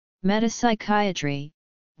Metapsychiatry,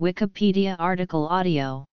 Wikipedia article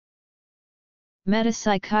audio.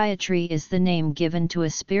 Metapsychiatry is the name given to a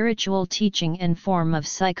spiritual teaching and form of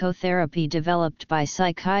psychotherapy developed by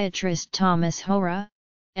psychiatrist Thomas Hora,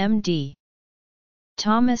 M.D.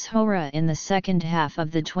 Thomas Hora in the second half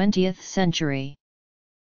of the 20th century.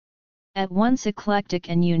 At once eclectic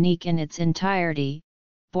and unique in its entirety,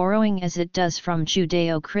 borrowing as it does from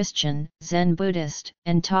Judeo-Christian, Zen-Buddhist,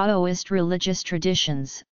 and Taoist religious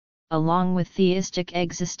traditions, along with theistic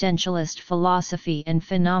existentialist philosophy and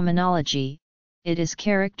phenomenology, it is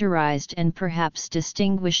characterized and perhaps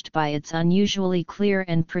distinguished by its unusually clear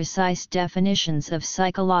and precise definitions of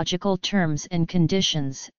psychological terms and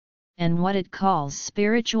conditions, and what it calls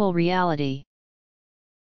spiritual reality.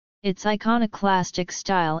 Its iconoclastic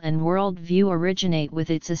style and worldview originate with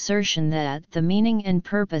its assertion that the meaning and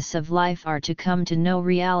purpose of life are to come to know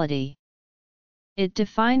reality. It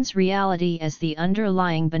defines reality as the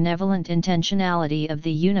underlying benevolent intentionality of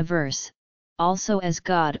the universe, also as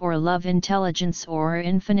God or love intelligence or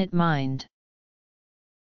infinite mind.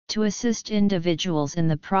 To assist individuals in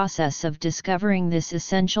the process of discovering this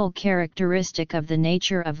essential characteristic of the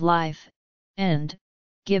nature of life, and,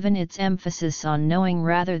 given its emphasis on knowing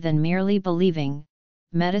rather than merely believing,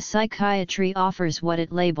 metapsychiatry offers what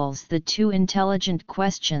it labels the two intelligent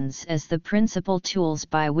questions as the principal tools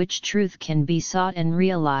by which truth can be sought and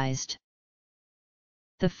realized.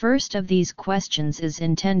 The first of these questions is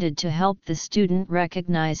intended to help the student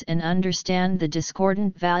recognize and understand the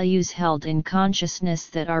discordant values held in consciousness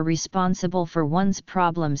that are responsible for one's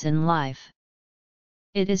problems in life.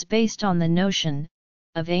 It is based on the notion,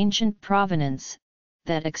 of ancient provenance,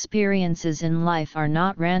 that experiences in life are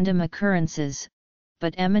not random occurrences,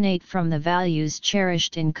 but emanate from the values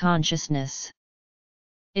cherished in consciousness.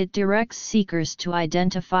 It directs seekers to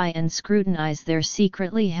identify and scrutinize their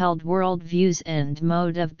secretly held worldviews and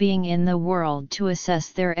mode of being in the world to assess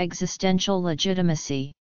their existential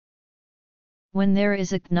legitimacy. When there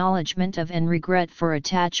is acknowledgement of and regret for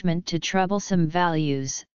attachment to troublesome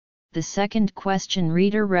values, the second question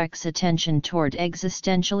redirects attention toward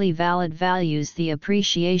existentially valid values, the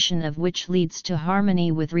appreciation of which leads to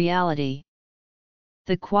harmony with reality.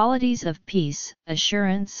 The qualities of peace,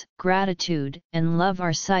 assurance, gratitude, and love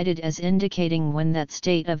are cited as indicating when that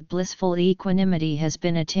state of blissful equanimity has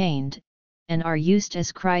been attained, and are used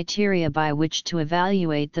as criteria by which to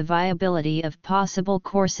evaluate the viability of possible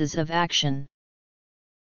courses of action.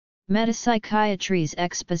 Metapsychiatry's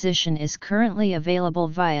exposition is currently available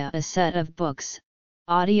via a set of books,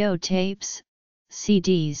 audio tapes,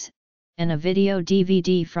 CDs, and a video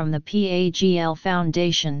DVD from the PAGL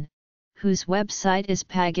Foundation, whose website is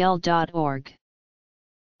pagl.org.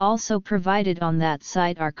 Also provided on that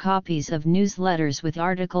site are copies of newsletters with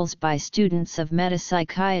articles by students of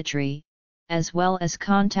metapsychiatry, as well as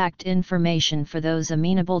contact information for those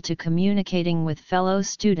amenable to communicating with fellow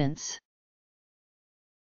students.